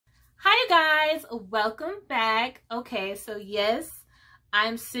guys, welcome back. Okay, so yes,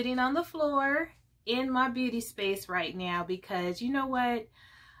 I'm sitting on the floor in my beauty space right now because you know what?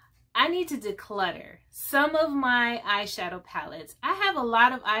 I need to declutter some of my eyeshadow palettes. I have a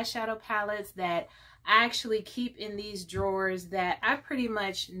lot of eyeshadow palettes that I actually keep in these drawers that I pretty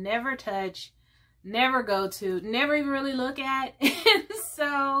much never touch, never go to, never even really look at. And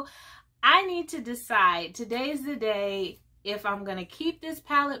so I need to decide, today's the day, if I'm going to keep this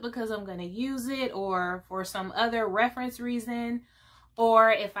palette because I'm going to use it or for some other reference reason,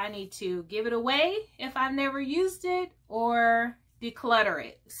 or if I need to give it away if I've never used it, or declutter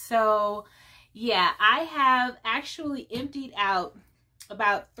it. So yeah, I have actually emptied out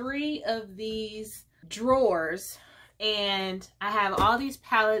about 3 of these drawers, and I have all these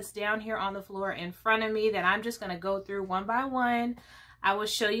palettes down here on the floor in front of me that I'm just going to go through one by one. I will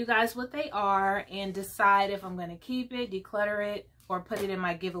show you guys what they are and decide if I'm going to keep it, declutter it, or put it in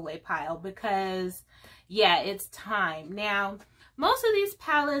my giveaway pile because, yeah, it's time. Now, most of these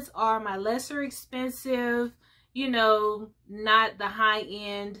palettes are my lesser expensive, you know, not the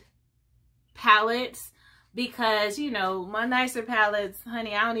high-end palettes because, you know, my nicer palettes,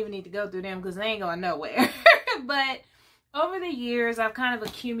 honey, I don't even need to go through them because they ain't going nowhere. But over the years, I've kind of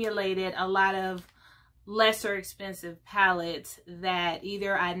accumulated a lot of lesser expensive palettes that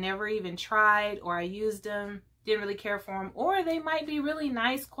either I never even tried or I used them, didn't really care for them, or they might be really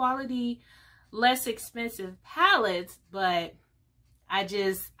nice quality, less expensive palettes, but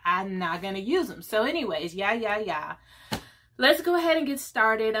I'm not going to use them. So anyways, yeah. Let's go ahead and get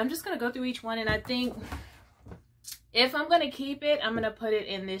started. I'm just going to go through each one, and I think if I'm going to keep it, I'm going to put it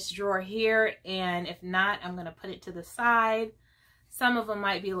in this drawer here, and if not, I'm going to put it to the side. Some of them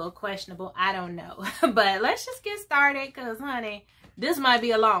might be a little questionable. I don't know. But let's just get started because, honey, this might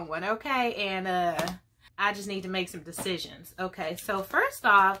be a long one, okay? And I just need to make some decisions. Okay, so first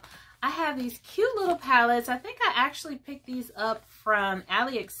off, I have these cute little palettes. I think I actually picked these up from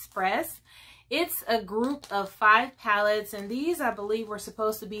AliExpress. It's a group of 5 palettes, and these, I believe, were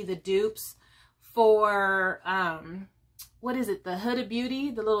supposed to be the dupes for, what is it, the Huda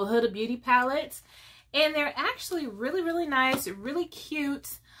Beauty, the little Huda Beauty palettes. And they're actually really, really nice, really cute.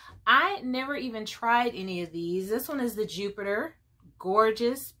 I never even tried any of these. This one is the Jupiter,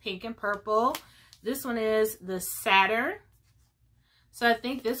 gorgeous, pink and purple. This one is the Saturn. So I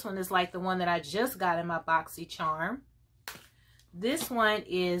think this one is like the one that I just got in my BoxyCharm. This one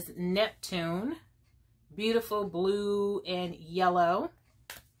is Neptune, beautiful blue and yellow.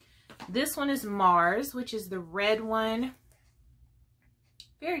 This one is Mars, which is the red one.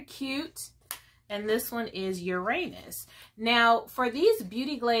 Very cute. And this one is Uranus. Now, for these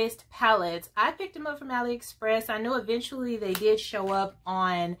Beauty Glazed palettes, I picked them up from AliExpress. I know eventually they did show up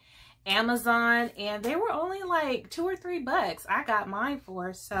on Amazon, and they were only like $2 or $3 I got mine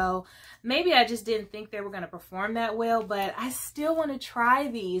for. So maybe I just didn't think they were going to perform that well, but I still want to try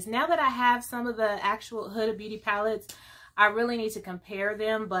these. Now that I have some of the actual Huda Beauty palettes, I really need to compare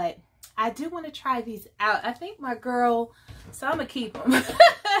them, but I do want to try these out. I think my girl, so I'm going to keep them.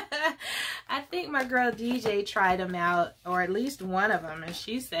 I think my girl DJ tried them out, or at least one of them, and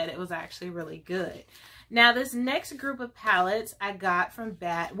she said it was actually really good. Now, this next group of palettes I got from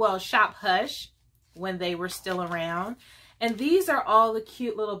Shop Hush when they were still around. And these are all the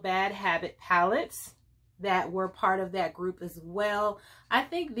cute little Bad Habit palettes that were part of that group as well. I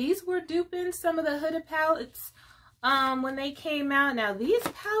think these were duping some of the Huda palettes when they came out. Now, these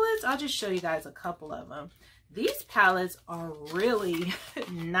palettes, I'll just show you guys a couple of them. These palettes are really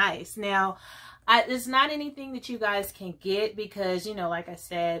nice. Now, it's not anything that you guys can get because, you know, like I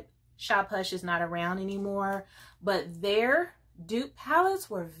said, Shop Hush is not around anymore. But their dupe palettes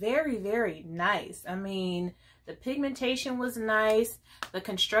were very, very nice. I mean, the pigmentation was nice. The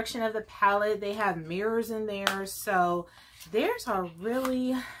construction of the palette, they have mirrors in there. So theirs are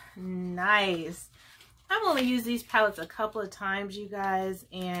really nice. I've only used these palettes a couple of times, you guys,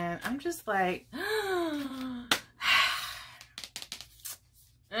 and I'm just like,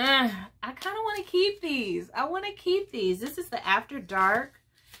 I kind of want to keep these. I want to keep these. This is the After Dark.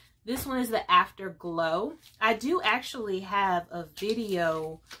 This one is the Afterglow. I do actually have a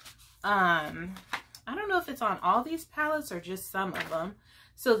video. I don't know if it's on all these palettes or just some of them.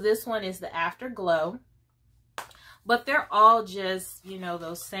 So this one is the Afterglow. But they're all just, you know,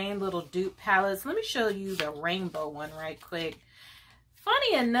 those same little dupe palettes. Let me show you the rainbow one right quick.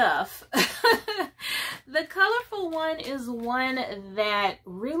 Funny enough, the colorful one is one that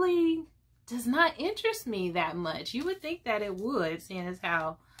really does not interest me that much. You would think that it would, seeing as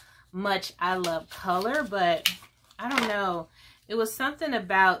how much I love color, but I don't know. It was something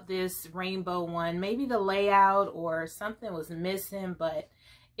about this rainbow one. Maybe the layout or something was missing, but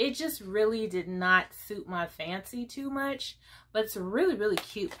it just really did not suit my fancy too much. But it's a really, really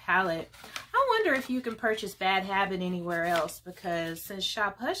cute palette. I wonder if you can purchase Bad Habit anywhere else, because since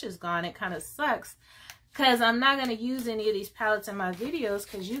Shop Hush is gone, it kind of sucks. Because I'm not going to use any of these palettes in my videos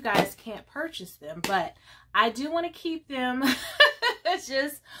because you guys can't purchase them. But I do want to keep them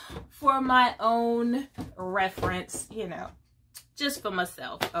just for my own reference, you know, just for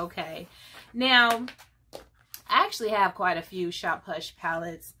myself, okay? Now, I actually have quite a few Shop Hush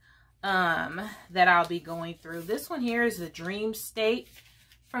palettes that I'll be going through. This one here is the Dream State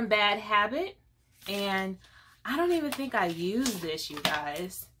from Bad Habit, and I don't even think I use this, you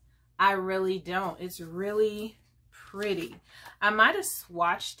guys. I really don't. It's really pretty. I might have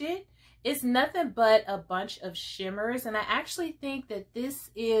swatched it. It's nothing but a bunch of shimmers, and I actually think that this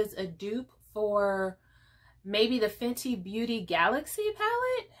is a dupe for maybe the Fenty Beauty Galaxy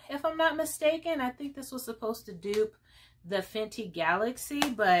palette, if I'm not mistaken. I think this was supposed to dupe the Fenty Galaxy,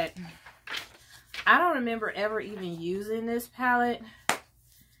 but I don't remember ever even using this palette.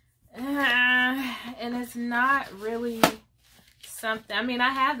 And it's not really something. I mean, I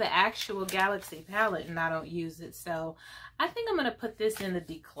have the actual Galaxy palette and I don't use it. So I think I'm going to put this in the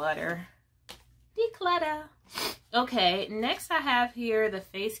Declutter. Declutter. Okay, next I have here the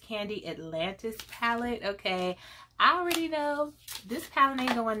Face Candy Atlantis palette. Okay, I already know this palette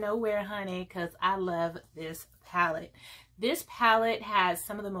ain't going nowhere, honey, because I love this palette. This palette has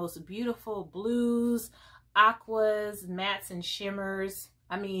some of the most beautiful blues, aquas, mattes, and shimmers.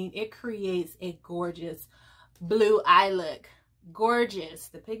 I mean, it creates a gorgeous blue eye look. Gorgeous.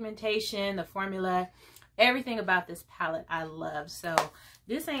 The pigmentation, the formula, everything about this palette I love. So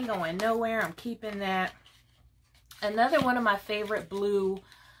this ain't going nowhere. I'm keeping that. Another one of my favorite blue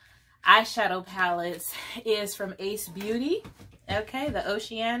eyeshadow palettes is from Ace Beauty. Okay, the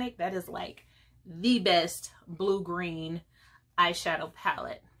Oceanic. That is like the best blue-green eyeshadow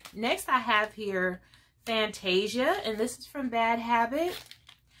palette. Next I have here Fantasia, and this is from Bad Habit.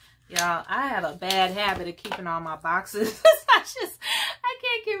 Y'all, I have a bad habit of keeping all my boxes. I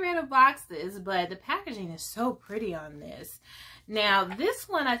can't get rid of boxes, but the packaging is so pretty on this. Now, this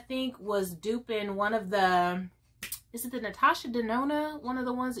one I think was duping one of the, is it the Natasha Denona? One of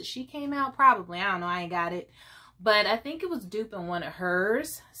the ones that she came out? Probably. I don't know. I ain't got it. But I think it was duping one of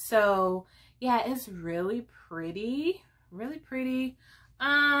hers. So, yeah, it's really pretty. Really pretty.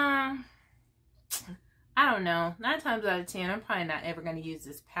 I don't know. 9 times out of 10, I'm probably not ever going to use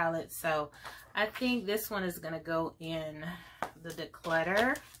this palette. So, I think this one is going to go in the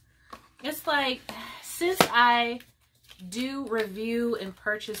Declutter. It's like, since I do review and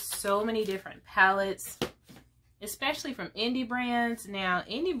purchase so many different palettes, especially from indie brands. Now,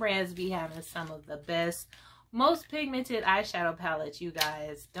 indie brands be having some of the best, most pigmented eyeshadow palettes, you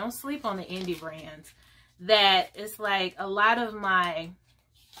guys. Don't sleep on the indie brands. That it's like a lot of my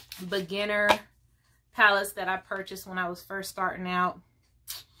beginner palettes that I purchased when I was first starting out,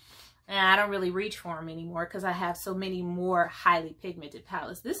 and I don't really reach for them anymore because I have so many more highly pigmented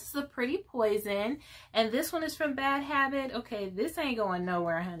palettes. This is a Pretty Poison, and this one is from Bad Habit. Okay, this ain't going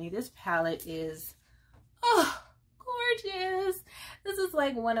nowhere, honey. This palette is, oh, gorgeous. This is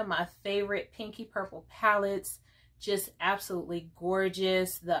like one of my favorite pinky purple palettes. Just absolutely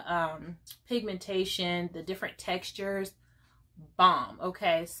gorgeous. The pigmentation, the different textures, bomb.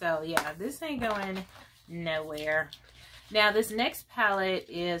 Okay, so yeah, this ain't going nowhere. Now, this next palette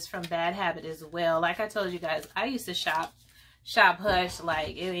is from Bad Habit as well. Like I told you guys, I used to shop Hush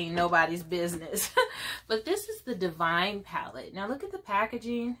like it ain't nobody's business. But this is the Divine palette. Now, look at the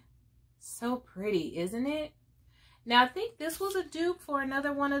packaging. So pretty, isn't it? Now, I think this was a dupe for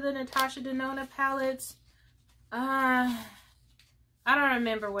another one of the Natasha Denona palettes. I don't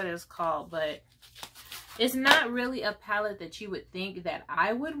remember what it's called, but it's not really a palette that you would think that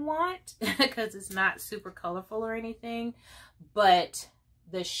I would want because it's not super colorful or anything. But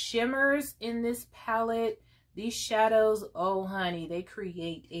the shimmers in this palette, these shadows, oh honey, they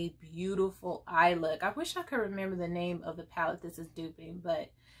create a beautiful eye look. I wish I could remember the name of the palette this is duping, but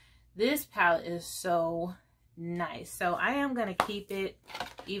this palette is so nice. So I am going to keep it,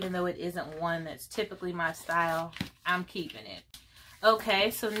 even though it isn't one that's typically my style. I'm keeping it. Okay,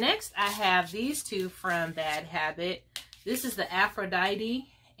 so next I have these two from Bad Habit. This is the Aphrodite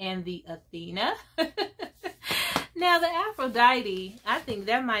and the Athena. Now, the Aphrodite, I think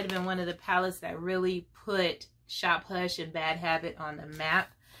that might have been one of the palettes that really put Shop Hush and Bad Habit on the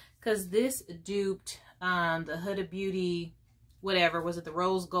map, because this duped the Huda Beauty, whatever, was it the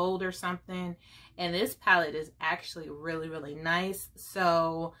Rose Gold or something? And this palette is actually really, really nice.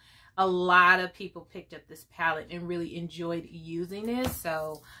 So a lot of people picked up this palette and really enjoyed using it.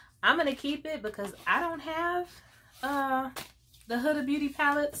 So I'm going to keep it because I don't have the the Huda Beauty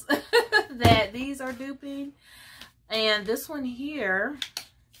palettes that these are duping. And this one here,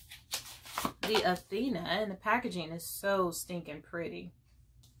 the Athena, and the packaging is so stinking pretty.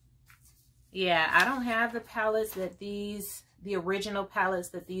 Yeah, I don't have the palettes that these, the original palettes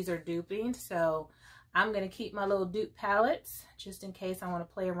that these are duping, so I'm going to keep my little dupe palettes just in case I want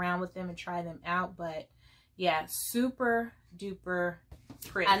to play around with them and try them out. But yeah, super duper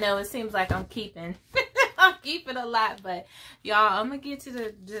pretty. I know it seems like I'm keeping I'm keeping a lot, but y'all, I'm gonna get to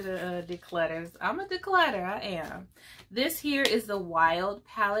the declutters. I'm a declutter, I am. This here is the Wild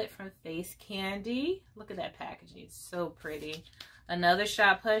palette from Face Candy. Look at that packaging, it's so pretty. Another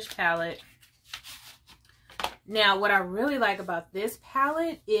Shop Hush palette. Now, what I really like about this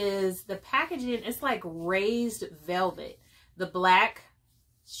palette is the packaging. It's like raised velvet. The black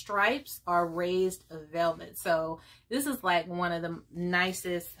stripes are raised velvet. So this is like one of the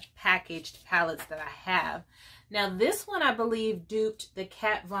nicest packaged palettes that I have. Now, this one I believe duped the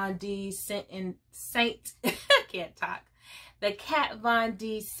Kat Von D Saint can't talk. The Kat Von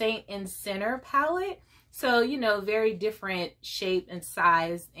D Saint and Center palette. So, you know, very different shape and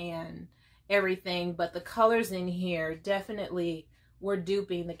size and everything, but the colors in here definitely were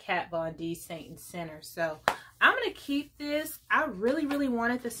duping the Kat Von D Saint and Center. So I'm gonna keep this. I really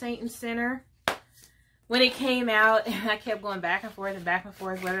wanted the Saint and Center when it came out, and I kept going back and forth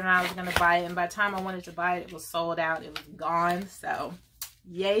whether or not I was gonna buy it, and by the time I wanted to buy it, it was sold out, it was gone. So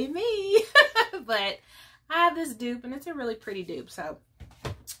yay me. But I have this dupe, and it's a really pretty dupe, so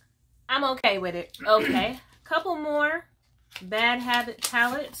I'm okay with it. Okay, couple more Bad Habit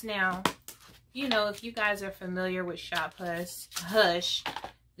palettes. Now, you know, if you guys are familiar with Shop Hush,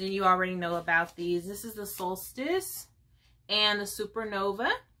 then you already know about these. This is the Solstice and the Supernova.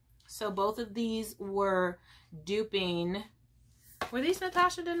 So both of these were duping. Were these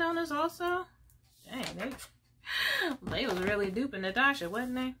Natasha Denona's also? Dang, they was really duping Natasha,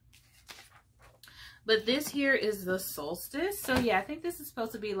 wasn't they? But this here is the Solstice. So yeah, I think this is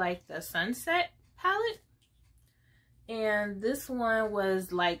supposed to be like the Sunset palette. And this one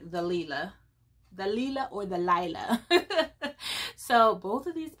was like the Lila or the Lila. So both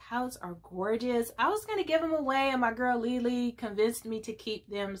of these palettes are gorgeous. I was gonna give them away, and my girl Lily convinced me to keep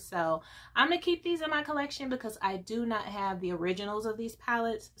them, so I'm gonna keep these in my collection because I do not have the originals of these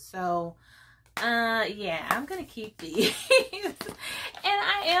palettes. So yeah, I'm gonna keep these. And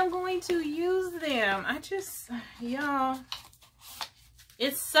I am going to use them. Y'all,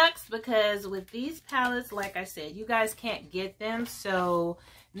 it sucks because with these palettes, like I said, you guys can't get them, so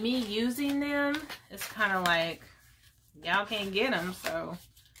me using them, it's kind of like, y'all can't get them, so,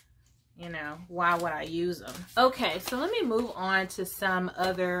 you know, why would I use them? Okay, so let me move on to some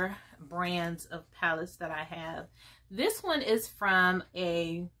other brands of palettes that I have. This one is from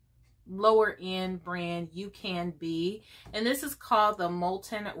a lower end brand, You Can Be, and this is called the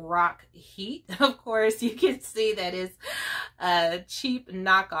Molten Rock Heat. Of course, you can see that it's a cheap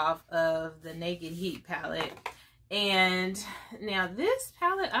knockoff of the Naked Heat palette. And now this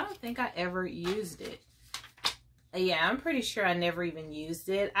palette, I don't think I ever used it. Yeah, I'm pretty sure I never even used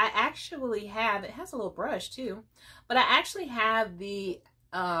it. I actually have, it has a little brush too, but I actually have the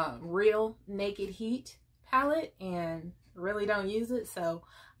real Naked Heat palette and really don't use it. So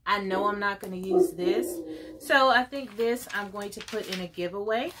I know I'm not going to use this. So I think this I'm going to put in a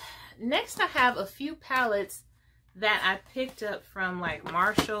giveaway. Next, I have a few palettes that I picked up from like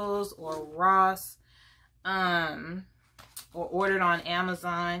Marshall's or Ross, or ordered on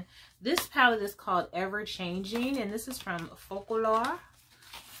Amazon. This palette is called Ever Changing, and this is from Folklore.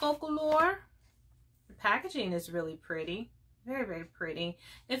 The packaging is really pretty, very pretty.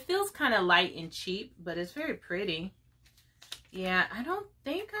 It feels kind of light and cheap, but it's very pretty. Yeah, I don't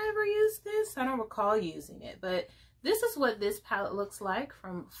think I ever used this. I don't recall using it, but this is what this palette looks like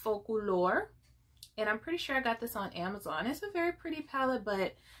from Folklore, and I'm pretty sure I got this on Amazon. It's a very pretty palette,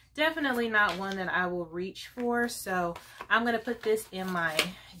 but definitely not one that I will reach for. So I'm going to put this in my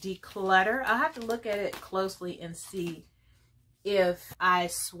declutter. I'll have to look at it closely and see if I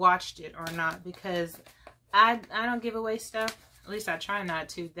swatched it or not, because I don't give away stuff, at least I try not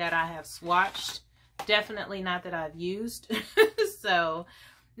to, that I have swatched. Definitely not that I've used. So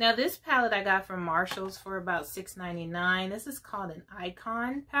now this palette I got from Marshall's for about $6.99. This is called an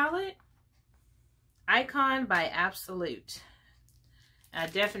Icon palette. Icon by Absolute. I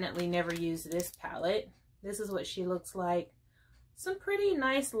definitely never used this palette. This is what she looks like. Some pretty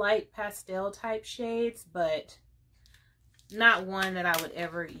nice light pastel type shades, but not one that I would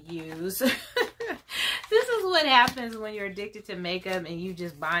ever use. This is what happens when you're addicted to makeup and you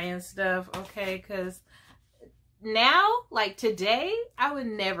just buying stuff, okay? Because now, like today, I would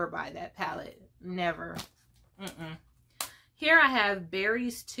never buy that palette. Never. Here I have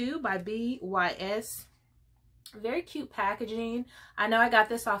Berries 2 by BYS. Very cute packaging. I know I got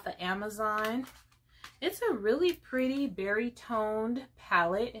this off of Amazon. It's a really pretty berry toned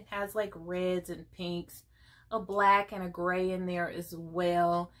palette. It has like reds and pinks, a black and a gray in there as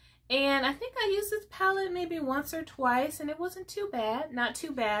well. And I think I used this palette maybe once or twice and it wasn't too bad. Not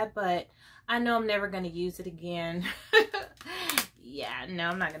too bad, but I know I'm never going to use it again. Yeah, no,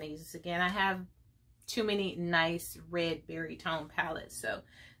 I'm not going to use this again. I have too many nice red berry tone palettes. So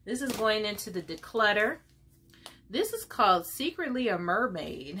this is going into the Declutter. This is called Secretly a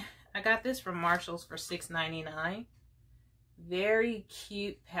Mermaid. I got this from Marshall's for $6.99. Very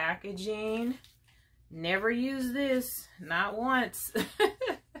cute packaging. Never used this, not once.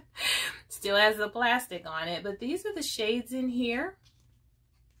 Still has the plastic on it, but these are the shades in here.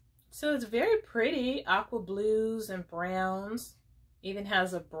 So it's very pretty, aqua blues and browns. Even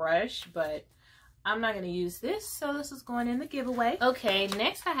has a brush, but I'm not going to use this, so this is going in the giveaway. Okay,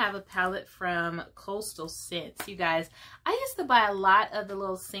 next I have a palette from Coastal Scents. You guys, I used to buy a lot of the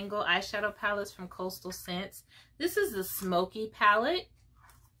little single eyeshadow palettes from Coastal Scents. This is the Smoky palette.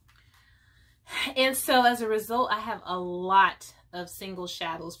 And so as a result, I have a lot of single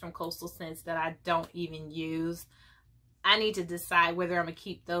shadows from Coastal Scents that I don't even use. I need to decide whether I'm going to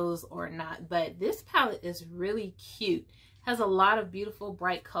keep those or not. But this palette is really cute. Has a lot of beautiful,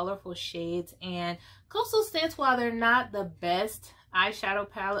 bright, colorful shades. And Coastal Scents, while they're not the best eyeshadow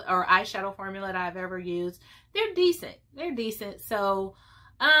palette or eyeshadow formula that I've ever used, they're decent. They're decent. So,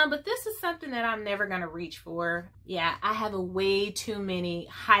 but this is something that I'm never going to reach for. Yeah, I have a way too many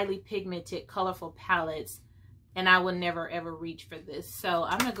highly pigmented, colorful palettes, and I will never, ever reach for this. So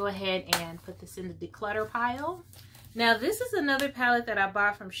I'm going to go ahead and put this in the declutter pile. Now, this is another palette that I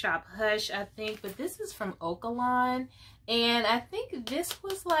bought from Shop Hush, I think, but this is from Ochre. And I think this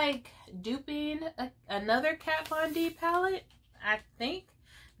was like duping another Kat Von D palette, I think.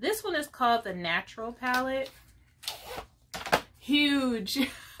 This one is called the Natural palette. Huge,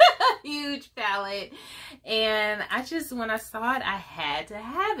 huge palette. And I just, when I saw it, I had to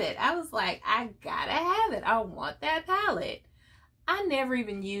have it. I was like, I gotta have it. I want that palette. I never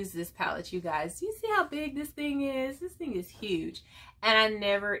even used this palette, you guys. Do you see how big this thing is? This thing is huge. And I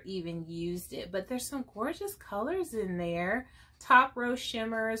never even used it. But there's some gorgeous colors in there. Top row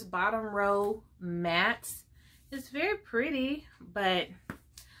shimmers, bottom row mattes. It's very pretty, but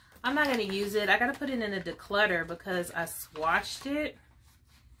I'm not going to use it. I got to put it in a declutter because I swatched it.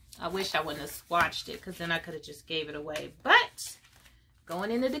 I wish I wouldn't have swatched it because then I could have just gave it away. But going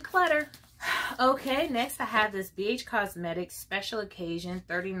in the declutter. Okay, next I have this BH Cosmetics Special Occasion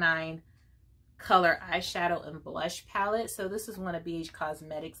 39 color eyeshadow and blush palette. So this is one of BH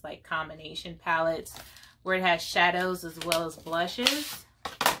Cosmetics like combination palettes where it has shadows as well as blushes.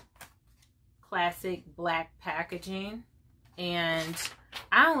 Classic black packaging. And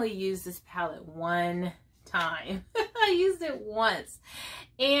I only used this palette one time. I used it once.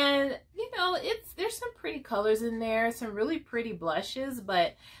 And you know, there's some pretty colors in there, some really pretty blushes,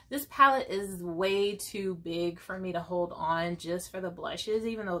 but this palette is way too big for me to hold on just for the blushes,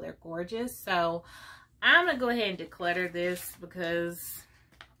 even though they're gorgeous. So I'm gonna go ahead and declutter this because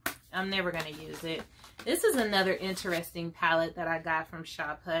I'm never gonna use it. This is another interesting palette that I got from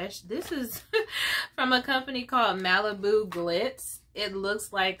Shop Hush. This is from a company called Malibu Glitz. It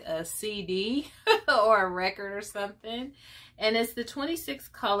looks like a CD or a record or something. And it's the 26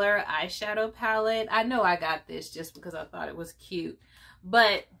 color eyeshadow palette. I know I got this just because I thought it was cute.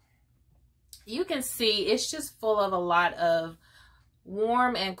 But you can see it's just full of a lot of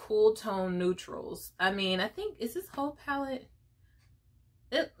warm and cool tone neutrals. I mean, I think, is this whole palette,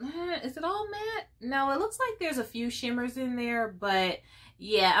 is it all matte? No, it looks like there's a few shimmers in there, but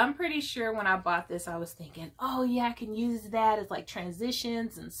yeah, I'm pretty sure when I bought this, I was thinking, oh yeah, I can use that as like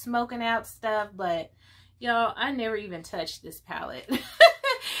transitions and smoking out stuff, but y'all, I never even touched this palette.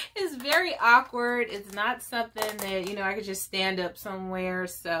 It's very awkward. It's not something that, you know, I could just stand up somewhere.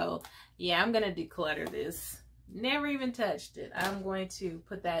 So yeah, I'm going to declutter this. Never even touched it. I'm going to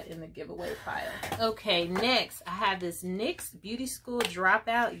put that in the giveaway pile. Okay, next I have this NYX Beauty School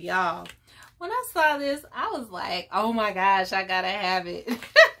Dropout. Y'all, when I saw this, I was like, oh my gosh, I gotta have it.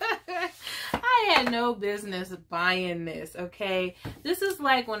 I had no business buying this, okay? This is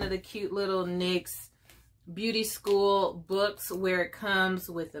like one of the cute little NYX Beauty School books where it comes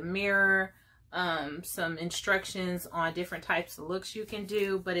with a mirror, some instructions on different types of looks you can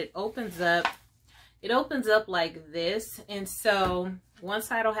do, but it opens up like this. And so one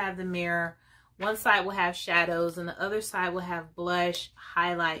side will have the mirror, one side will have shadows, and the other side will have blush,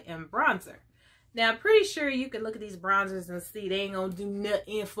 highlight, and bronzer. Now, I'm pretty sure you can look at these bronzers and see they ain't gonna do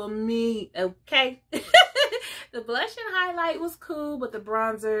nothing for me, okay? The blush and highlight was cool, but the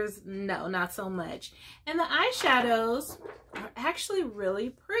bronzers, no, not so much. And the eyeshadows are actually really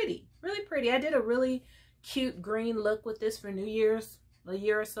pretty. Really pretty. I did a really cute green look with this for New Year's a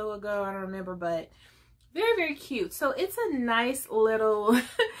year or so ago. I don't remember, but very, very cute. So it's a nice little,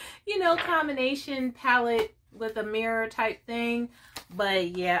 you know, combination palette with a mirror type thing.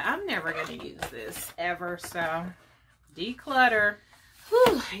 But yeah, I'm never going to use this ever. So declutter.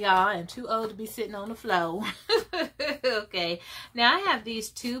 Whew, y'all, I'm too old to be sitting on the floor. Okay, now I have these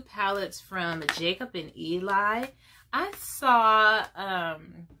two palettes from Jacob and Eli. I saw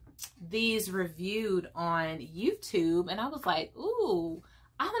these reviewed on YouTube, and I was like, ooh,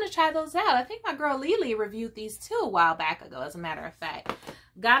 I want to try those out. I think my girl Lily reviewed these too a while back ago, as a matter of fact.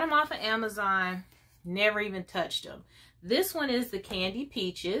 Got them off of Amazon, never even touched them. This one is the Candy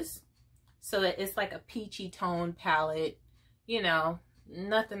Peaches. So it's like a peachy tone palette, you know,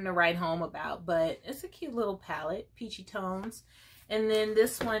 nothing to write home about, but it's a cute little palette, peachy tones. And then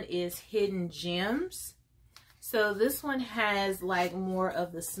this one is Hidden Gems. So this one has like more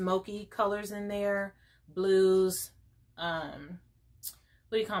of the smoky colors in there, blues, what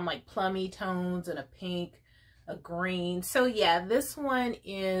do you call them, like plummy tones, and a pink, a green. So yeah, this one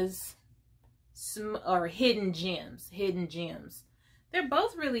is Hidden Gems, Hidden Gems. They're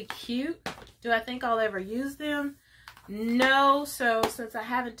both really cute. Do I think I'll ever use them? No. So since I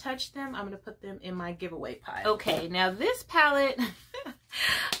haven't touched them, I'm going to put them in my giveaway pile. Okay, now this palette, honestly,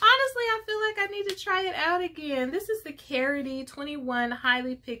 I feel like I need to try it out again. This is the Shady 21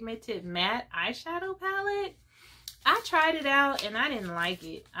 Highly Pigmented Matte Eyeshadow Palette. I tried it out and I didn't like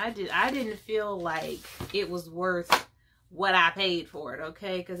it. I didn't feel like it was worth what I paid for it,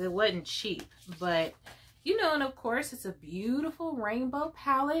 okay? Because it wasn't cheap. But you know, and of course, it's a beautiful rainbow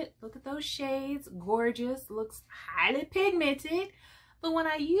palette. Look at those shades. Gorgeous. Looks highly pigmented. But when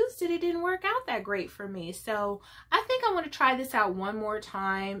I used it, it didn't work out that great for me. So I think I want to try this out one more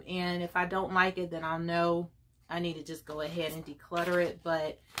time. And if I don't like it, then I'll know I need to just go ahead and declutter it.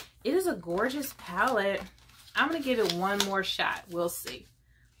 But it is a gorgeous palette. I'm going to give it one more shot. We'll see.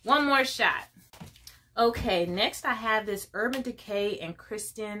 One more shot. Okay, next I have this Urban Decay and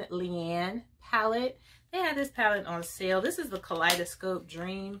Kristen Leanne palette. They had this palette on sale. This is the Kaleidoscope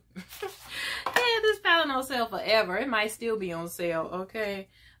Dream. They had this palette on sale forever. It might still be on sale, okay?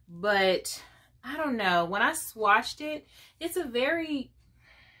 But I don't know. When I swatched it, it's a very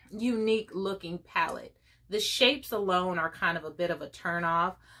unique looking palette. The shapes alone are kind of a bit of a turn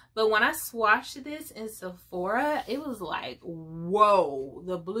off. But when I swatched this in Sephora, it was like, whoa.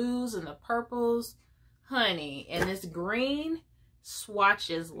 The blues and the purples, honey. And this green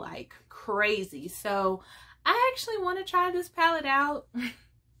swatches like crazy. So I actually want to try this palette out.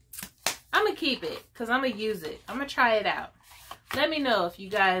 I'm gonna keep it because I'm gonna use it. I'm gonna try it out. Let me know if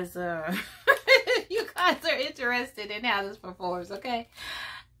you guys you guys are interested in how this performs, okay?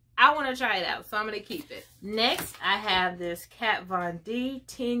 I want to try it out, so I'm gonna keep it. Next, I have this Kat Von D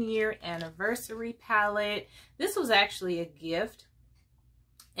 10-year anniversary palette. This was actually a gift,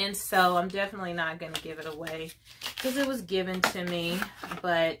 and so I'm definitely not going to give it away because it was given to me.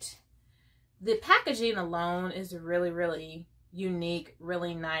 But the packaging alone is really, really unique,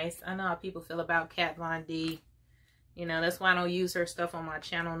 really nice. I know how people feel about Kat Von D. You know, that's why I don't use her stuff on my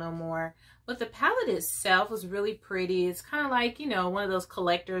channel no more. But the palette itself was really pretty. It's kind of like, you know, one of those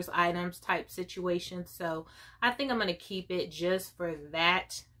collector's items type situations. So I think I'm going to keep it just for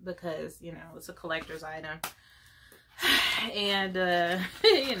that because, you know, it's a collector's item. And,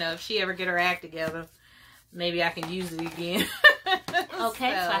 you know, if she ever get her act together, maybe I can use it again.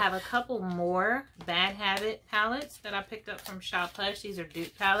 Okay, so I have a couple more Bad Habit palettes that I picked up from Shop Hush. These are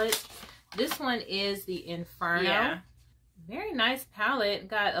dupe palettes. This one is the Inferno. Yeah. Very nice palette.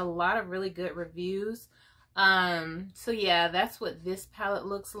 Got a lot of really good reviews. So yeah, that's what this palette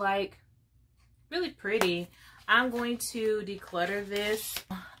looks like. Really pretty. I'm going to declutter this.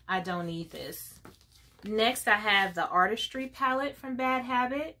 I don't need this. Next, I have the Artistry palette from Bad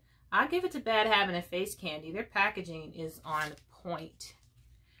Habit. I'll give it to Bad Habit and Face Candy. Their packaging is on point.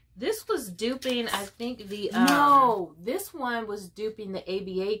 This was duping, I think, the... no, this one was duping the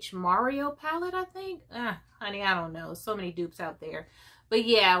ABH Mario palette, I think. Honey, I don't know. So many dupes out there. But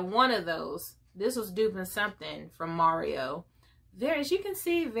yeah, one of those. This was duping something from Mario. There, as you can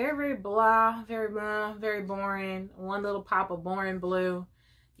see, very, very blah, very boring. One little pop of boring blue.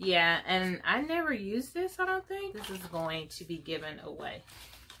 Yeah, and I never used this, I don't think. This is going to be given away.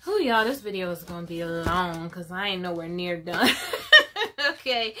 Oh, y'all, this video is going to be long because I ain't nowhere near done.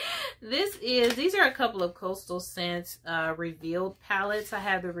 Okay, these are a couple of Coastal Scents Revealed palettes. I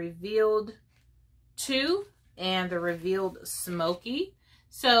have the Revealed 2 and the Revealed Smoky.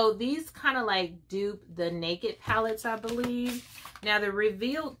 So these kind of like dupe the Naked palettes, I believe. Now the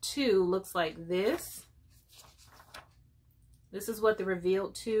Revealed 2 looks like this. This is what the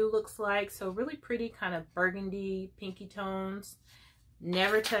Revealed 2 looks like. So really pretty kind of burgundy, pinky tones.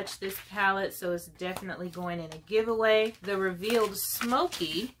 Never touched this palette, so it's definitely going in a giveaway. The Revealed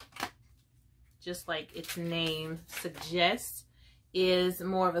Smoky, just like its name suggests, is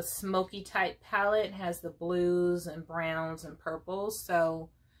more of a smoky type palette. It has the blues and browns and purples. So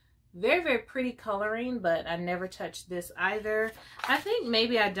very, very pretty coloring, but I never touched this either. I think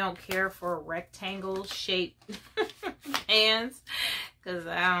maybe I don't care for rectangle shaped pans because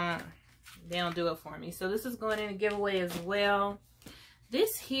they don't do it for me. So this is going in a giveaway as well.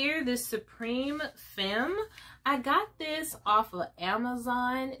 This here, this Supreme Femme, I got this off of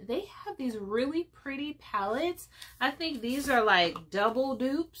Amazon. They have these really pretty palettes. I think these are like double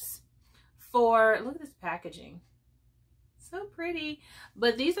dupes for, look at this packaging. So pretty.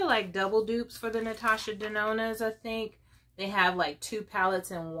 But these are like double dupes for the Natasha Denonas, I think. They have like 2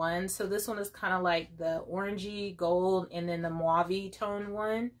 palettes in one. So this one is kind of like the orangey gold and then the mauve tone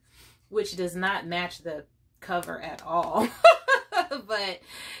one, which does not match the cover at all. But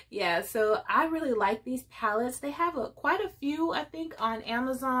yeah, so I really like these palettes. They have quite a few, I think, on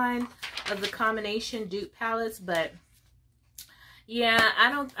Amazon of the combination dupe palettes. But yeah,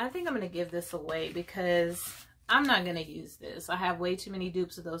 I think I'm going to give this away because I'm not going to use this. I have way too many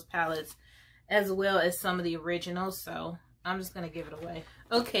dupes of those palettes as well as some of the originals. So I'm just going to give it away.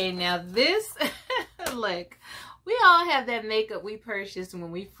 Okay, now this, look. We all have that makeup we purchased when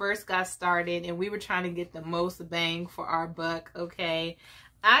we first got started and we were trying to get the most bang for our buck, okay?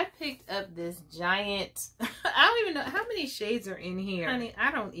 I picked up this giant, I don't even know, how many shades are in here? Honey, I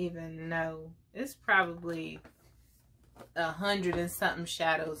don't even know. It's probably 100 and something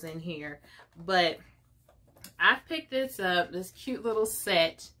shadows in here. But I picked this up, this cute little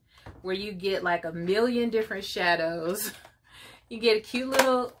set where you get like 1 million different shadows. You get a cute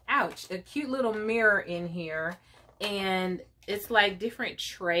little, a cute little mirror in here. And it's like different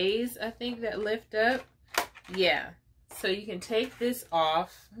trays, I think, that lift up. Yeah. So you can take this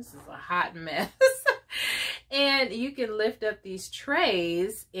off. This is a hot mess. And you can lift up these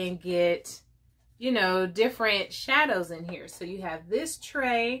trays and get, you know, different shadows in here. So you have this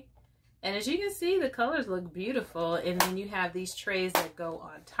tray. And as you can see, the colors look beautiful. And then you have these trays that go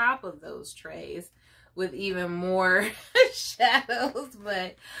on top of those trays with even more shadows.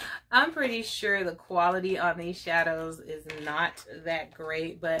 But I'm pretty sure the quality on these shadows is not that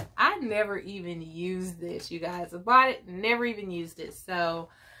great. But I never even used this, you guys. I bought it, never even used it. So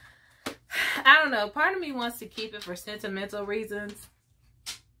I don't know. Part of me wants to keep it for sentimental reasons.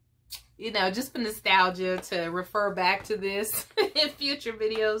 You know, just for nostalgia, to refer back to this in future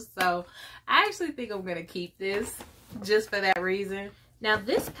videos. So I actually think I'm going to keep this just for that reason. Now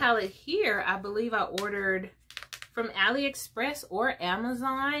this palette here, I believe I ordered from AliExpress or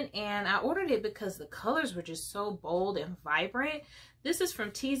Amazon, and I ordered it because the colors were just so bold and vibrant. This is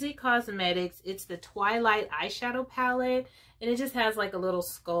from TZ Cosmetics. It's the Twilight eyeshadow palette, and it just has like a little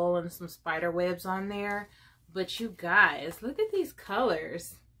skull and some spider webs on there. But you guys, look at these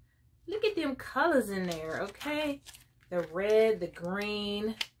colors. Look at them colors in there, okay? The red, the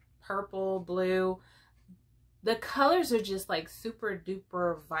green, purple, blue. The colors are just like super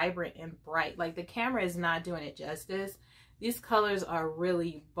duper vibrant and bright. Like the camera is not doing it justice. These colors are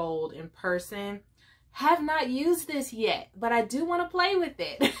really bold in person. Have not used this yet, but I do want to play with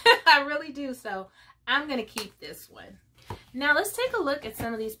it. I really do. So I'm going to keep this one. Now let's take a look at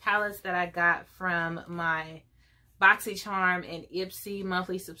some of these palettes that I got from my BoxyCharm and Ipsy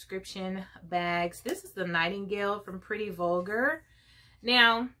monthly subscription bags. This is the Nightingale from Pretty Vulgar.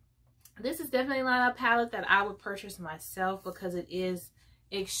 Now, this is definitely not a palette that I would purchase myself because it is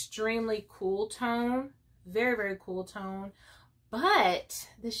extremely cool tone. Very, very cool tone. But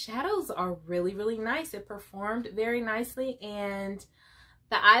the shadows are really, really nice. It performed very nicely. And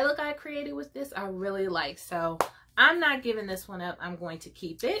the eye look I created with this, I really like. So I'm not giving this one up. I'm going to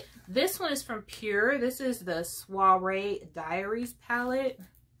keep it. This one is from Pure. This is the Soiree Diaries palette.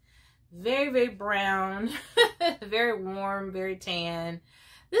 Very, very brown. Very warm, very tan.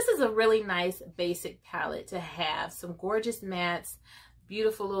 This is a really nice basic palette to have. Some gorgeous mattes,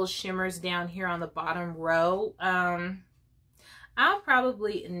 beautiful little shimmers down here on the bottom row. I'll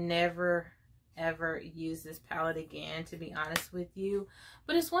probably never, ever use this palette again, to be honest with you.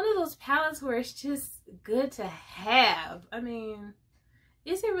 But it's one of those palettes where it's just good to have. I mean,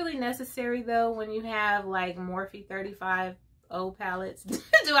 is it really necessary though when you have like Morphe 35 O palettes?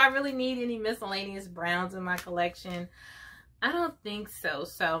 Do I really need any miscellaneous browns in my collection? I don't think so.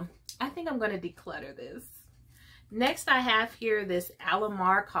 So I think I'm going to declutter this Next, I have here this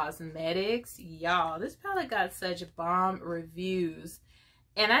Alamar Cosmetics. Y'all, this palette got such bomb reviews.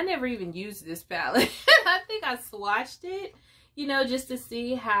 And I never even used this palette. I think I swatched it, you know, just to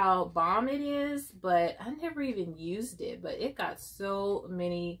see how bomb it is. But I never even used it. But it got so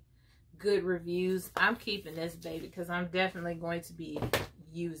many good reviews. I'm keeping this baby because I'm definitely going to be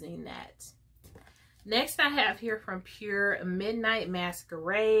using that. Next, I have here from Pure Midnight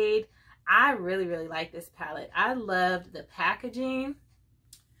Masquerade. I really, really like this palette. I loved the packaging.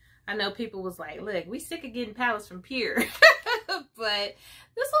 I know people was like, look, we sick of getting palettes from Pure. But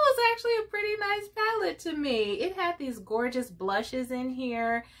this one was actually a pretty nice palette to me. It had these gorgeous blushes in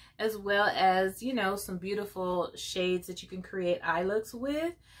here, as well as, you know, some beautiful shades that you can create eye looks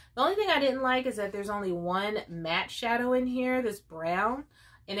with. The only thing I didn't like is that there's only one matte shadow in here, this brown,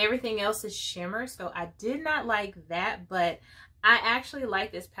 and everything else is shimmer. So I did not like that, but I actually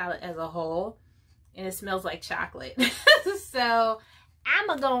like this palette as a whole, and it smells like chocolate. So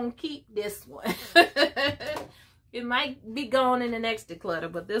I'm gonna keep this one. It might be gone in the next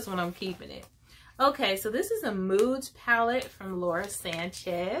declutter, but this one I'm keeping it. Okay, so this is a Moods palette from Laura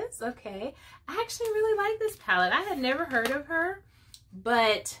Sanchez. Okay, I actually really like this palette. I had never heard of her,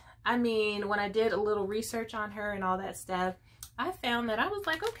 but I mean, when I did a little research on her and all that stuff, I found that I was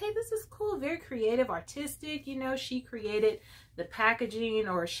like, okay, this is cool, very creative, artistic. You know, she created the packaging,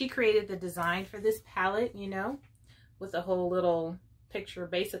 or she created the design for this palette, you know, with a whole little picture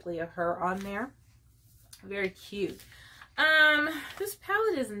basically of her on there. Very cute. This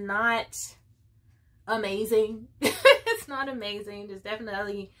palette is not amazing. It's not amazing. It's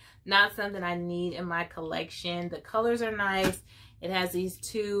definitely not something I need in my collection. The colors are nice. It has these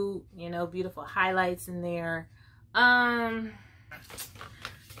two, you know, beautiful highlights in there. The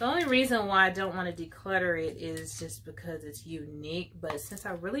only reason why I don't want to declutter it is just because it's unique. But since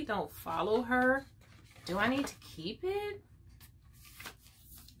I really don't follow her, do I need to keep it?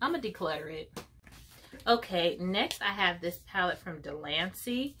 I'm gonna declutter it. Okay, next I have this palette from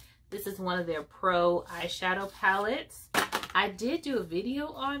Delancey. This is one of their pro eyeshadow palettes. I did do a video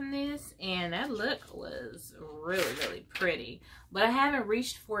on this, and that look was really, really pretty. But I haven't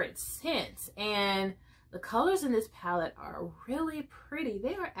reached for it since. And the colors in this palette are really pretty.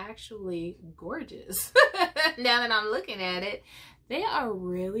 They are actually gorgeous. Now that I'm looking at it, they are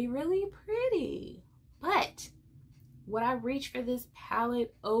really, really pretty. But would I reach for this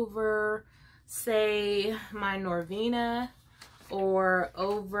palette over, say, my Norvina, or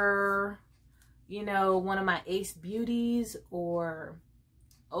over, you know, one of my Ace Beauties, or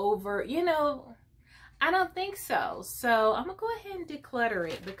over, you know, I don't think so. So I'm gonna go ahead and declutter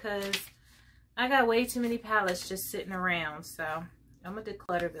it because I got way too many palettes just sitting around. So I'm gonna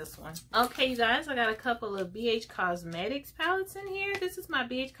declutter this one. Okay, you guys, I got a couple of BH Cosmetics palettes in here. This is my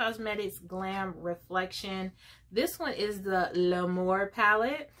BH Cosmetics Glam Reflection. This one is the L'Amour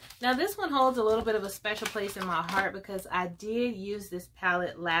palette. Now this one holds a little bit of a special place in my heart because I did use this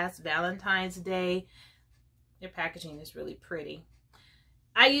palette last Valentine's Day. Their packaging is really pretty.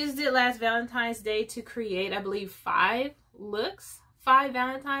 I used it last Valentine's Day to create, I believe, 5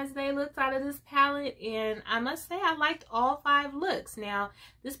 Valentine's Day looks out of this palette, and I must say I liked all 5 looks. Now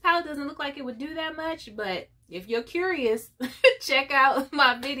this palette doesn't look like it would do that much, but if you're curious, check out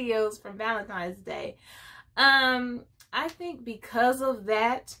my videos from Valentine's Day. I think because of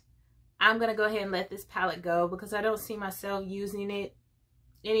that, I'm gonna go ahead and let this palette go because I don't see myself using it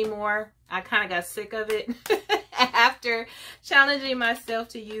anymore. I kind of got sick of it after challenging myself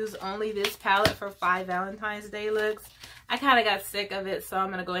to use only this palette for 5 Valentine's Day looks. I kind of got sick of it, so I'm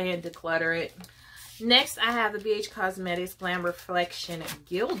going to go ahead and declutter it. Next, I have the BH Cosmetics Glam Reflection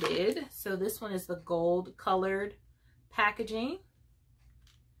Gilded. So this one is the gold colored packaging.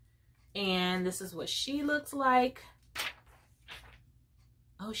 And this is what she looks like.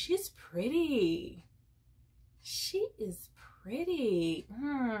 Oh, she's pretty. She is pretty. Do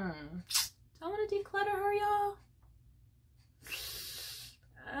I want to declutter her, y'all?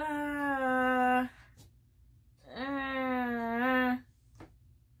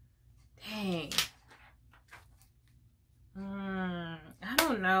 Dang. I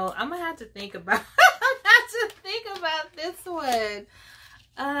don't know. I'm gonna have to think about this one.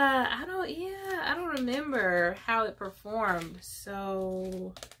 I don't remember how it performed,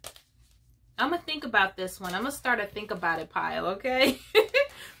 so I'm gonna think about this one. I'm gonna start a think about it pile, okay?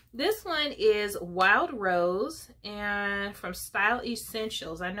 This one is Wild Rose and from Style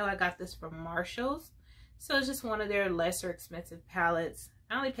Essentials. I know I got this from Marshall's, so it's just one of their lesser expensive palettes.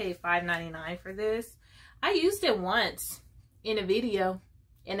 I only paid $5.99 for this. I used it once in a video,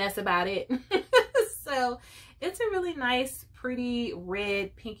 and that's about it. So it's a really nice, pretty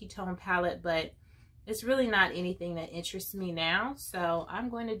red pinky tone palette, but it's really not anything that interests me now, so I'm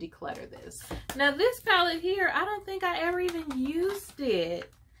going to declutter this. Now this palette here, I don't think I ever even used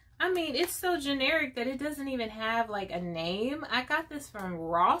it. I mean, it's so generic that it doesn't even have like a name. I got this from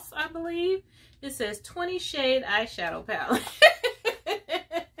Ross, I believe. It says 20 shade eyeshadow palette.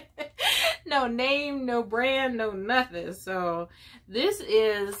 No name, no brand, no nothing. So this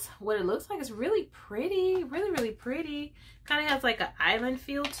is what it looks like. It's really pretty, really pretty. Kind of has like an island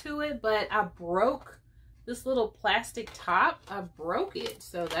feel to it, but I broke this little plastic top. I broke it,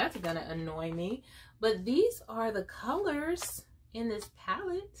 so that's gonna annoy me. But these are the colors in this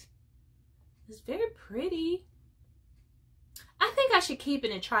palette. It's very pretty. I think I should keep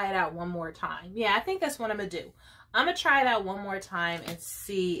it and try it out one more time. Yeah, I think that's what I'm gonna do. I'm gonna try it out one more time and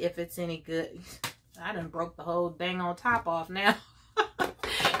see if it's any good. I done broke the whole dang on top off now.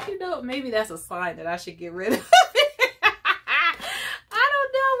 You know, maybe that's a sign that I should get rid of it. I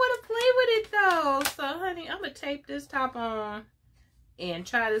don't know what to play with it though. So honey, I'm gonna tape this top on and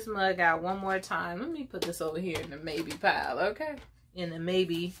try this mug out one more time. Let me put this over here in the maybe pile, okay? In the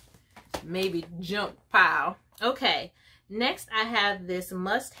maybe junk pile. Okay, next I have this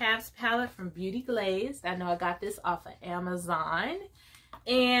must-haves palette from Beauty Glazed. I know I got this off of Amazon,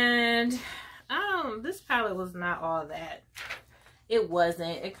 and this palette was not all that. It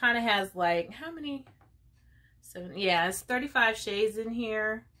wasn't. It kind of has like, how many? 7, yeah, it's 35 shades in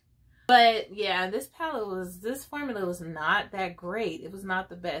here. But yeah, this formula was not that great. It was not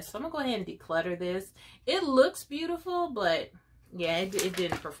the best. So I'm gonna go ahead and declutter this. It looks beautiful, but yeah, it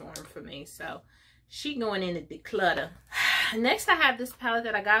didn't perform for me. So she going in to declutter. Next, I have this palette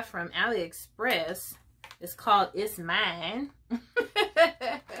that I got from AliExpress. It's called It's Mine.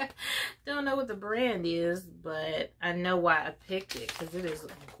 Don't know what the brand is, but I know why I picked it, because it is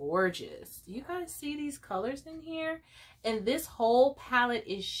gorgeous. You guys see these colors in here? And this whole palette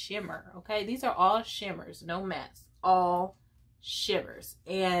is shimmer, okay? These are all shimmers, no mattes, all shimmers.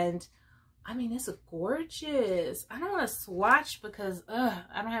 And I mean, it's gorgeous. I don't want to swatch because I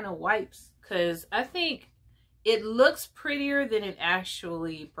don't have no wipes, because I think it looks prettier than it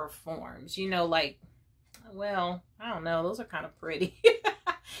actually performs. You know, like, well, I don't know. Those are kind of pretty.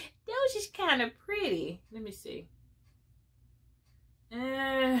 Those just kind of pretty. Let me see.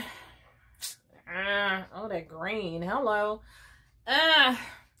 Oh, that green. Hello.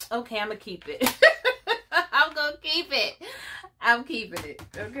 Okay, I'm gonna keep it. I'm gonna keep it. I'm keeping it.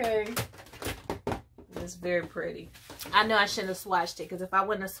 Okay. It's very pretty. I know I shouldn't have swatched it, because if I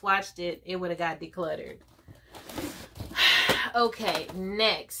wouldn't have swatched it, it would have got decluttered. Okay,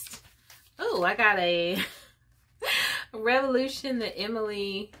 next. Oh, I got a Revolution, the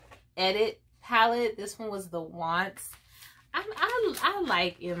Emily Edit palette. This one was the Wants. I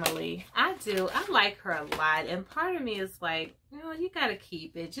like Emily. I do. I like her a lot. And part of me is like, you know, you got to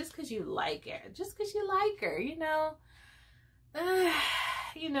keep it just because you like her. Just because you like her, you know.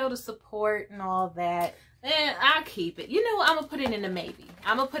 You know, the support and all that. And I'll keep it. You know what? I'm going to put it in a maybe.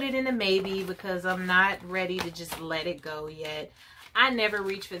 I'm going to put it in a maybe because I'm not ready to just let it go yet. I never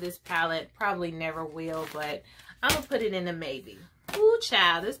reach for this palette. Probably never will, but I'm going to put it in a maybe. Ooh,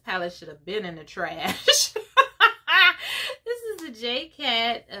 child. This palette should have been in the trash. This is the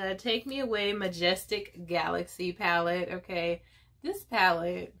J-Cat Take Me Away Majestic Galaxy palette. Okay. This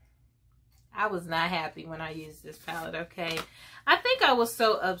palette, I was not happy when I used this palette, okay? I think I was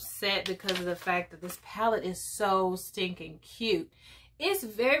so upset because of the fact that this palette is so stinking cute. It's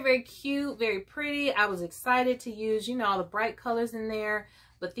very, very cute, very pretty. I was excited to use, you know, all the bright colors in there.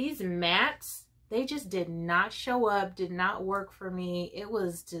 But these mattes, they just did not show up, did not work for me. It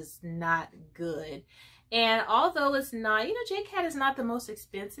was just not good. And although it's not, you know, J-Cat is not the most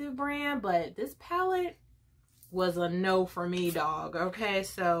expensive brand, but this palette was a no for me, dog, okay?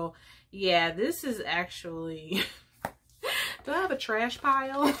 So, yeah, this is actually... Do I have a trash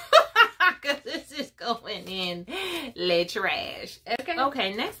pile? Because this is going in the trash.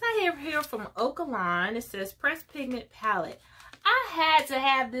 Okay, next I have here from Ochre. It says Pressed Pigment Palette. I had to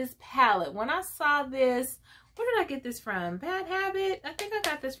have this palette. When I saw this, where did I get this from? Bad Habit? I think I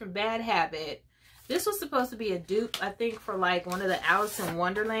got this from Bad Habit. This was supposed to be a dupe, I think, for like one of the Alice in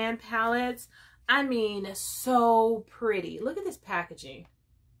Wonderland palettes. I mean, so pretty. Look at this packaging.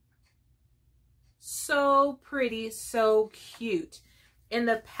 So pretty, so cute. And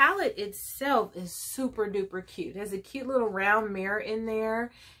the palette itself is super duper cute. It has a cute little round mirror in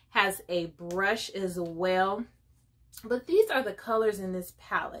there. Has a brush as well. But these are the colors in this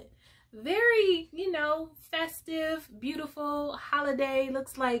palette. Very, you know, festive, beautiful, holiday.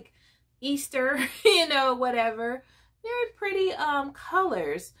 Looks like Easter, you know, whatever. Very pretty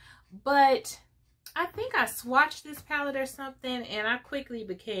colors. But I think I swatched this palette or something and I quickly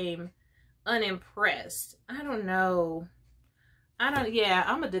became unimpressed. I don't know. Yeah,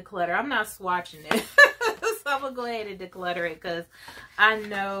 I'm a declutter. I'm not swatching it. So I'm going to go ahead and declutter it because I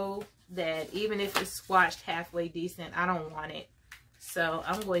know that even if it's swatched halfway decent, I don't want it. So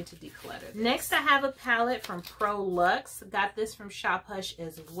I'm going to declutter. Next, I have a palette from Poreless. Got this from Shop Hush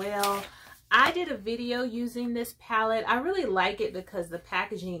as well. I did a video using this palette. I really like it because the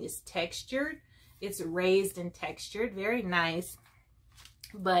packaging is textured. It's raised and textured. Very nice.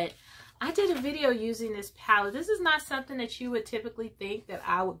 But I did a video using this palette. This is not something that you would typically think that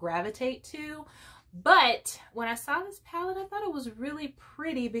I would gravitate to. But when I saw this palette, I thought it was really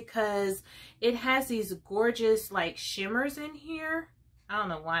pretty because it has these gorgeous like shimmers in here. I don't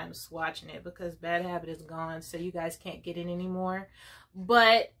know why I'm swatching it because Bad Habit is gone, so you guys can't get it anymore.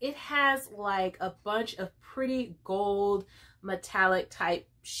 But it has like a bunch of pretty gold metallic type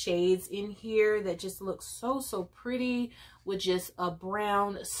shades in here that just look so pretty with just a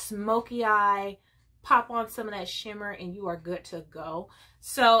brown smoky eye. Pop on some of that shimmer and you are good to go.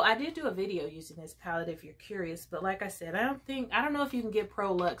 So I did do a video using this palette if you're curious, but like I said, I don't know if you can get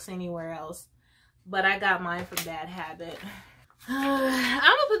Poreless anywhere else, but I got mine from Bad Habit. I'm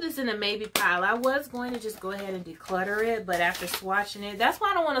gonna put this in a maybe pile. I was going to just go ahead and declutter it, but after swatching it, that's why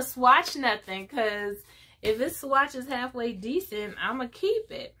I don't want to swatch nothing, because if this swatch is halfway decent, I'm gonna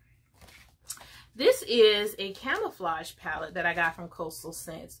keep it. This is a camouflage palette that I got from Coastal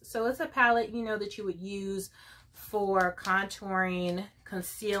Scents. So it's a palette, you know, that you would use for contouring,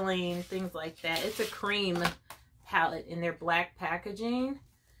 concealing, things like that. It's a cream palette in their black packaging.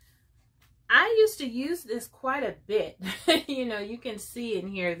 I used to use this quite a bit. You know, you can see in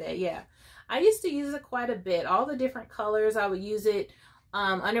here that, yeah, I used to use it quite a bit. All the different colors, I would use it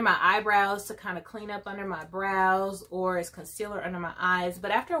under my eyebrows to kind of clean up under my brows, or as concealer under my eyes.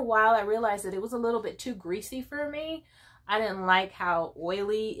 But after a while, I realized that it was a little bit too greasy for me. I didn't like how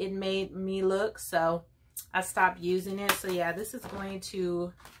oily it made me look, so I stopped using it. So yeah, this is going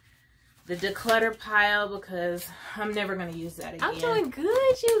to the declutter pile because I'm never going to use that again. I'm doing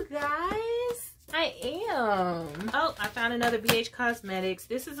good, you guys. I am. Oh, I found another BH Cosmetics.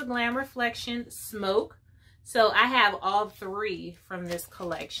 This is a Glam Reflection Smoke. So I have all three from this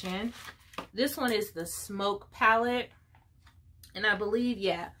collection. This one is the Smoke palette. And I believe,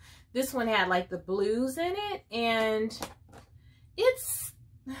 yeah, this one had like the blues in it. And it's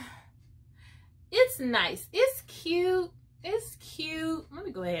nice. It's cute. It's cute. Let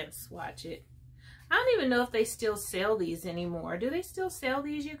me go ahead and swatch it. I don't even know if they still sell these anymore. Do they still sell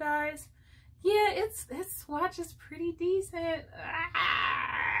these, you guys? Yeah, its swatch is pretty decent.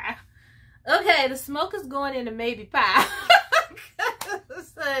 Ah. Okay, the smoke is going into maybe pie.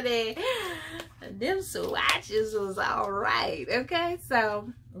 So them swatches was all right. Okay,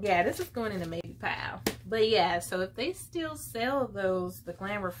 so yeah, this is going into maybe pile. But yeah, so if they still sell those, the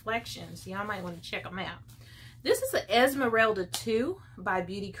Glam Reflections, y'all might want to check them out. This is an Esmeralda 2 by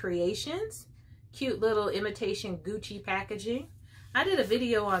Beauty Creations. Cute little imitation Gucci packaging. I did a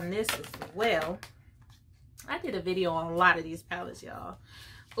video on this as well. I did a video on a lot of these palettes, y'all.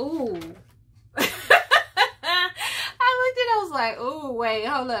 Ooh. I looked at it, I was like, ooh, wait,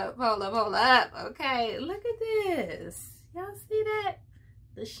 hold up. Okay, look at this. Y'all see that?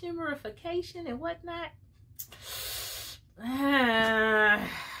 The shimmerification and whatnot. Dang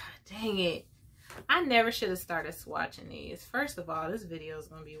it. I never should have started swatching these. First of all, this video is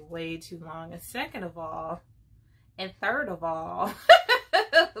going to be way too long. And second of all, and third of all,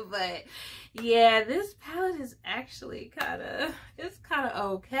 but yeah, this palette is actually kind of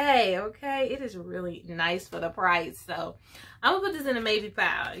okay. It is really nice for the price. So I'm going to put this in a maybe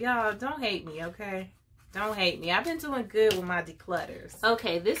pile. Y'all, don't hate me, okay? Don't hate me. I've been doing good with my declutters.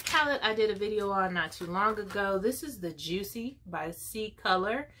 Okay, this palette I did a video on not too long ago. This is the Juicy by C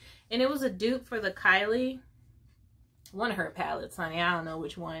Color. And it was a dupe for the Kylie. One of her palettes, honey. I don't know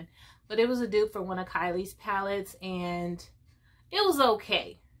which one. But it was a dupe for one of Kylie's palettes. And it was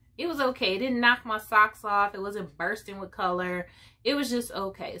okay. It was okay. It didn't knock my socks off. It wasn't bursting with color. It was just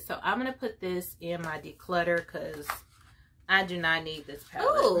okay. So I'm going to put this in my declutter because I do not need this palette.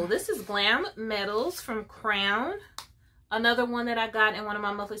 Oh, this is Glam Metals from Crown. Another one that I got in one of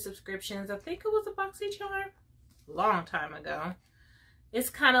my monthly subscriptions. I think it was a BoxyCharm. Long time ago. It's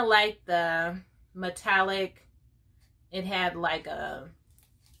kind of like the metallic. It had like a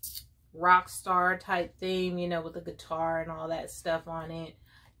rock star type theme, you know, with a guitar and all that stuff on it.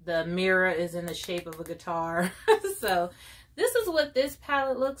 The mirror is in the shape of a guitar. So this is what this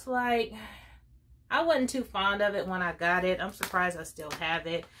palette looks like. I wasn't too fond of it when I got it. I'm surprised I still have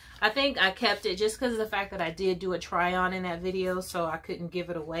it. I think I kept it just because of the fact that I did do a try on in that video, so I couldn't give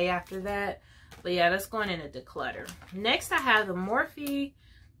it away after that. But yeah, that's going in a declutter. Next, I have the Morphe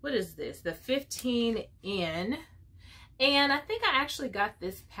what is this? The 15N. And I think I actually got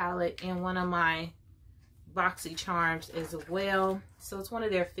this palette in one of my Boxy Charms as well. So it's one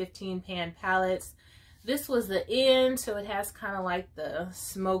of their 15 pan palettes. This was the N, so it has kind of like the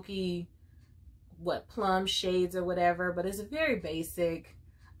smoky, plum shades or whatever, but it's very basic.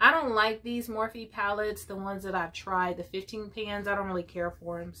 I don't like these Morphe palettes, the ones that I've tried, the 15 pans. I don't really care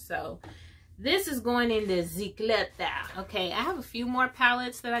for them. So this is going into Declutter. Okay, I have a few more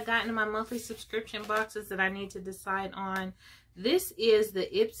palettes that I got in my monthly subscription boxes that I need to decide on. This is the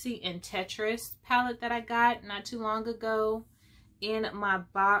Ipsy and Tetris palette that I got not too long ago in my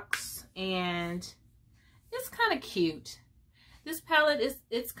box, and it's kind of cute. This palette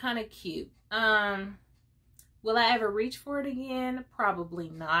it's kind of cute. Will I ever reach for it again? Probably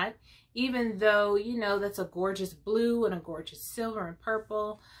not. Even though, you know, that's a gorgeous blue and a gorgeous silver and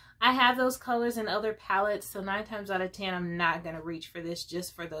purple. I have those colors in other palettes, so 9 times out of 10, I'm not going to reach for this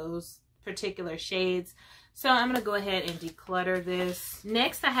just for those particular shades. So I'm going to go ahead and declutter this.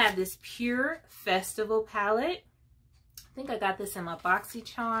 Next, I have this Pure Festival palette. I think I got this in my Boxy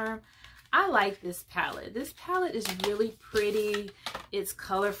Charm. I like this palette. This palette is really pretty. It's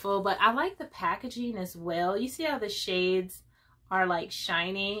colorful, but I like the packaging as well. You see how the shades are like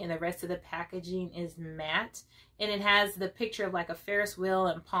shiny and the rest of the packaging is matte? And it has the picture of like a Ferris wheel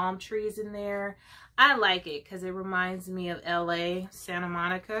and palm trees in there. I like it because it reminds me of LA, Santa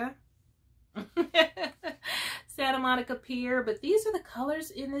Monica. Santa Monica Pier. But these are the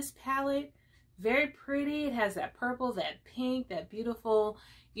colors in this palette. Very pretty. It has that purple, that pink, that beautiful,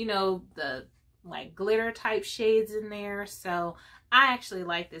 you know, the like glitter type shades in there. So I actually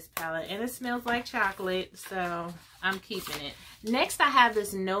like this palette, and it smells like chocolate, so I'm keeping it. Next, I have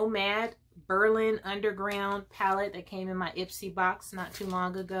this Nomad Berlin Underground palette that came in my Ipsy box not too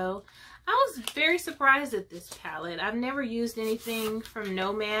long ago. I was very surprised at this palette. I've never used anything from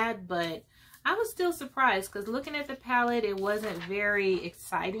Nomad, but I was still surprised because looking at the palette, it wasn't very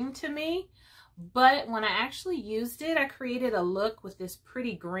exciting to me. But when I actually used it, I created a look with this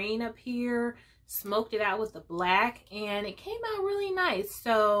pretty green up here, smoked it out with the black, and it came out really nice.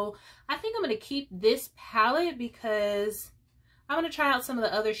 So I think I'm going to keep this palette because I'm going to try out some of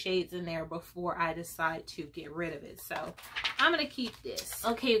the other shades in there before I decide to get rid of it. So I'm going to keep this.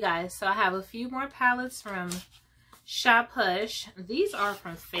 Okay, you guys, so I have a few more palettes from Shop Hush. These are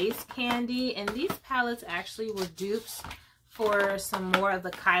from Face Candy, and these palettes actually were dupes for some more of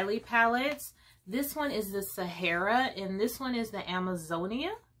the Kylie palettes. This one is the Sahara, and this one is the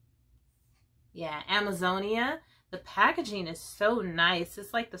Amazonia. Yeah, Amazonia. The packaging is so nice.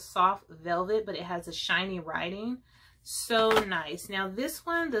 It's like the soft velvet, but it has a shiny writing. So nice. Now this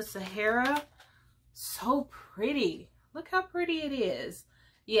one, the Sahara, so pretty. Look how pretty it is.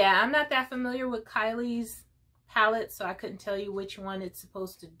 Yeah, I'm not that familiar with Kylie's palette, so I couldn't tell you which one it's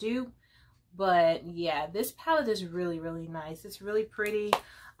supposed to do. But yeah, this palette is really, really nice. It's really pretty.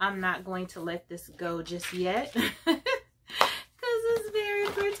 I'm not going to let this go just yet because it's very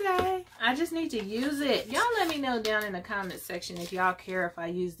pretty. I just need to use it. Y'all let me know down in the comment section if y'all care if I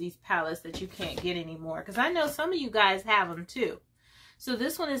use these palettes that you can't get anymore, because I know some of you guys have them too. So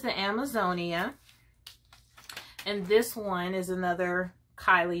this one is the Amazonia, and this one is another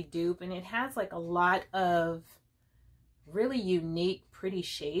Kylie dupe, and it has like a lot of really unique pretty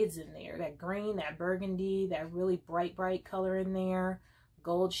shades in there. That green, that burgundy, that really bright color in there,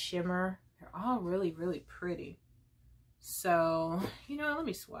 gold shimmer. They're all really, really pretty. So, you know, let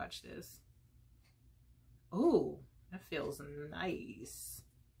me swatch this. Ooh, that feels nice.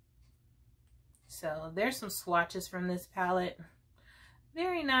 So there's some swatches from this palette.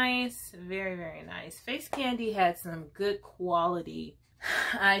 Very nice. Very, very nice. Face Candy had some good quality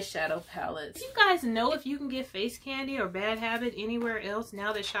eyeshadow palettes. If you guys know if you can get Face Candy or Bad Habit anywhere else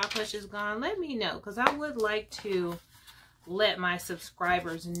now that Shop Hush is gone, let me know, because I would like to let my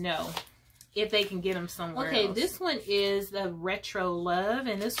subscribers know if they can get them somewhere else. Okay, this one is the Retro Love,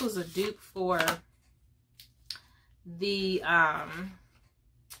 and this was a dupe for the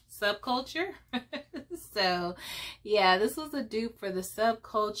Subculture. So yeah, this was a dupe for the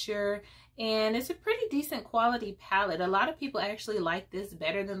Subculture, and it's a pretty decent quality palette. A lot of people actually like this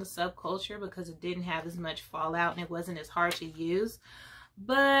better than the Subculture because it didn't have as much fallout and it wasn't as hard to use.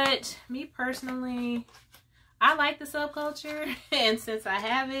 But me personally, I like the Subculture, and since I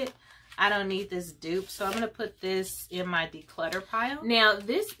have it, I don't need this dupe. So I'm going to put this in my declutter pile. Now,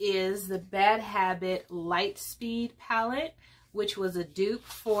 this is the Bad Habit Light Speed palette, which was a dupe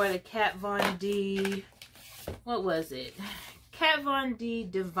for the Kat Von D, what was it? Kat Von D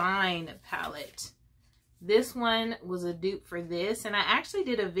Divine palette. This one was a dupe for this, and I actually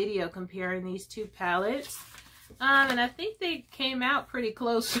did a video comparing these two palettes. And I think they came out pretty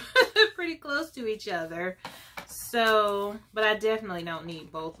close, pretty close to each other. So, but I definitely don't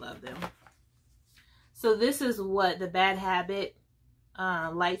need both of them. So this is what the Bad Habit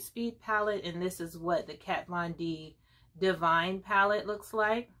Lightspeed palette, and this is what the Kat Von D Divine palette looks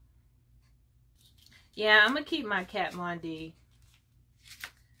like. Yeah, I'm gonna keep my Kat Von D,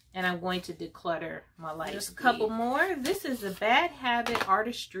 and I'm going to declutter my Lightspeed. There's a couple more. This is the Bad Habit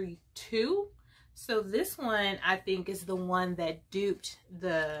Artistry 2. So this one, I think, is the one that duped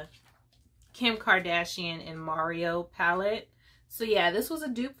the Kim Kardashian and Mario palette. So yeah, this was a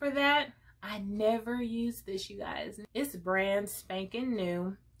dupe for that. I never used this, you guys. It's brand spanking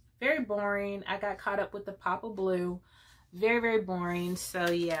new. Very boring. I got caught up with the Pop of Blue. Very, very boring. So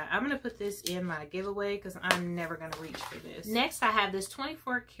yeah, I'm going to put this in my giveaway because I'm never going to reach for this. Next, I have this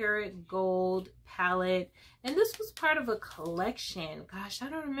 24 karat gold palette. And this was part of a collection. Gosh, I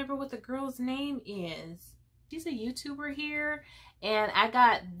don't remember what the girl's name is. She's a YouTuber here. And I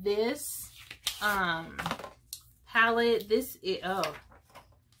got this palette. This is, oh,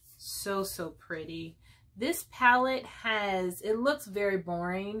 so pretty. This palette has, it looks very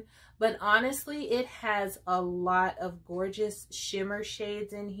boring, but honestly, it has a lot of gorgeous shimmer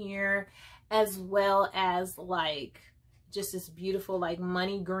shades in here, as well as like just this beautiful like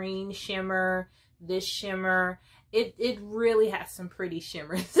money green shimmer, this shimmer. It really has some pretty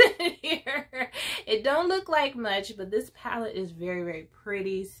shimmers in here. It don't look like much, but this palette is very, very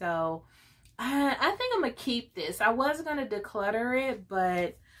pretty. So I think I'm gonna keep this. I was gonna declutter it,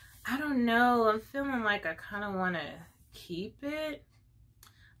 but I don't know. I'm feeling like I kind of want to keep it.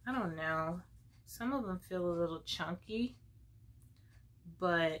 I don't know. Some of them feel a little chunky,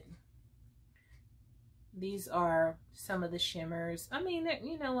 but these are some of the shimmers. I mean,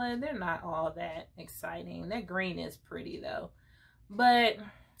 you know what? They're not all that exciting. That green is pretty though. But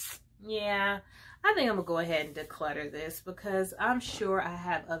yeah, I think I'm gonna go ahead and declutter this because I'm sure I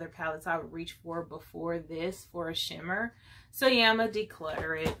have other palettes I would reach for before this for a shimmer. So yeah, I'm gonna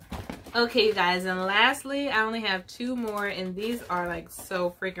declutter it. Okay, you guys, and lastly, I only have two more, and these are like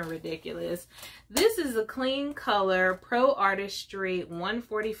so freaking ridiculous. This is a Clean Color Pro Artistry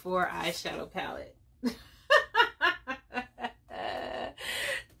 144 eyeshadow palette. Do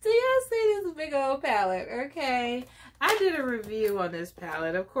y'all see this big old palette? Okay, I did a review on this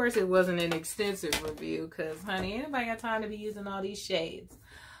palette. Of course, it wasn't an extensive review because, honey, anybody got time to be using all these shades?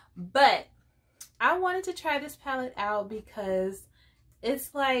 But I wanted to try this palette out because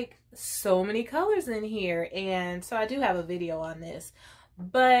it's like so many colors in here, and so I do have a video on this,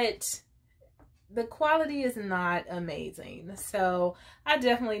 but the quality is not amazing. So I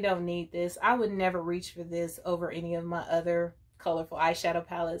definitely don't need this. I would never reach for this over any of my other colorful eyeshadow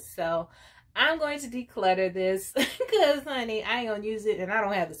palettes. So I'm going to declutter this because, honey, I ain't gonna use it and I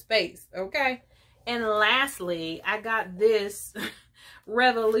don't have the space, okay? And lastly, I got this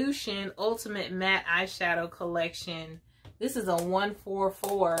Revolution Ultimate Matte Eyeshadow Collection. This is a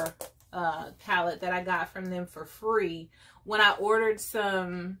 144 palette that I got from them for free. When I ordered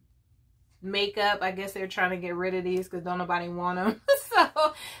some makeup, I guess they're trying to get rid of these because don't nobody want them.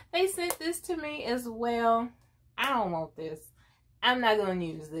 So they sent this to me as well. I don't want this. I'm not going to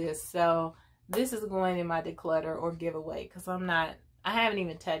use this. So this is going in my declutter or giveaway because I haven't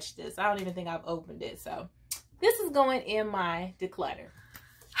even touched this. I don't even think I've opened it. So this is going in my declutter.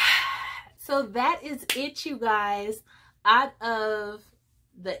 So that is it, you guys. Out of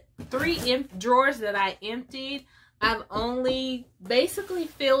the 3 drawers that I emptied, I've only basically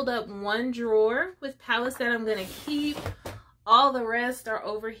filled up 1 drawer with palettes that I'm going to keep. All the rest are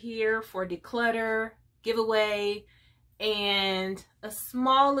over here for declutter, giveaway, and a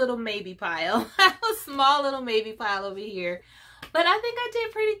small little maybe pile. A small little maybe pile over here. But I think I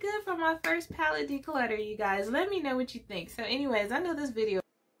did pretty good for my first palette declutter, you guys. Let me know what you think. So anyways, I know this video.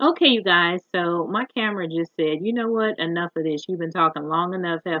 Okay, you guys, so my camera just said, you know what, enough of this. You've been talking long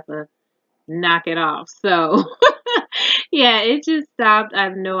enough, Heifer. Knock it off. So, yeah, it just stopped. I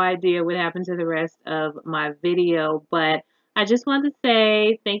have no idea what happened to the rest of my video, but I just wanted to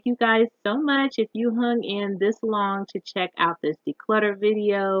say thank you guys so much if you hung in this long to check out this declutter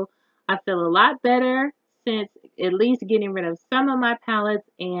video. I feel a lot better since at least getting rid of some of my palettes,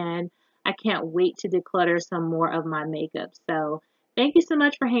 and I can't wait to declutter some more of my makeup. So, thank you so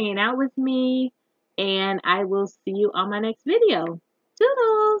much for hanging out with me, and I will see you on my next video.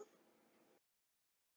 Toodles!